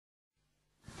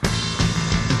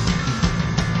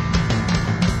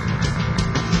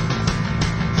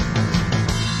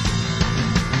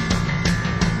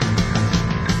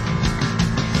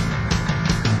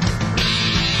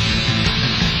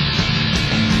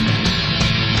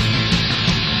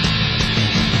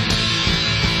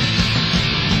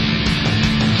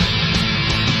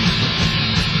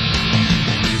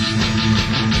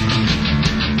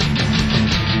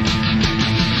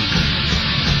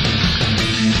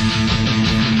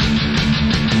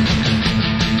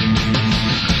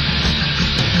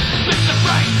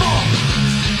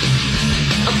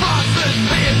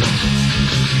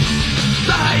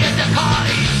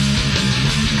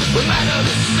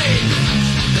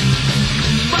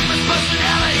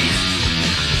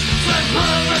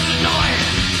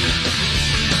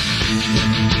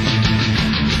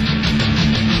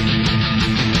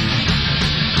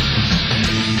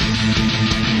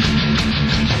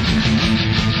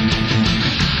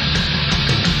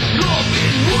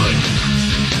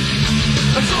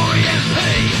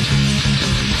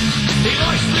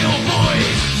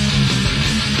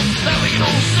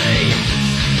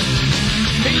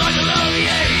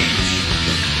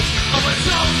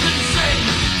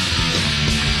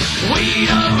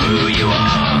you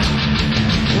are.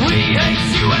 We hate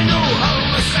you and all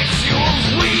homosexuals.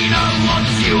 We know what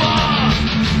you are.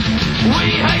 We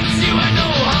hate you and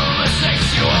all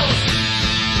homosexuals.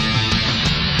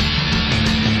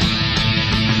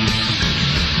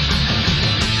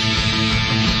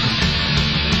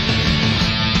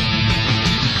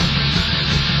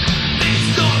 It's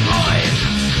not right.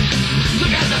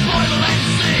 Look at the Bible and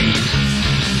see.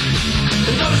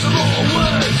 Those are all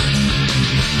words.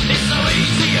 It's so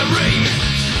easy to read.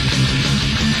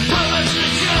 Perverts in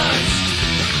the church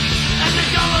and the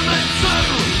government too.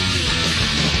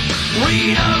 We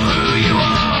know who you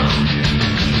are.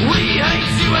 We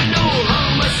hate you and all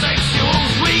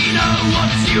homosexuals. We know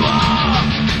what you are.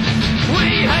 We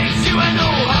hate you and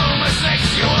all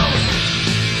homosexuals.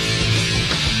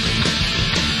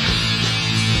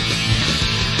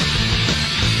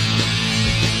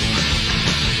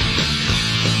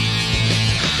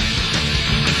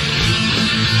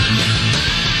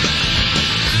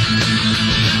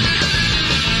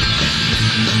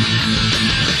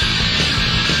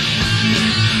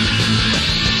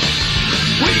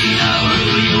 We know who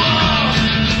you are.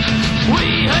 We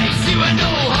hate you and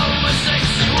all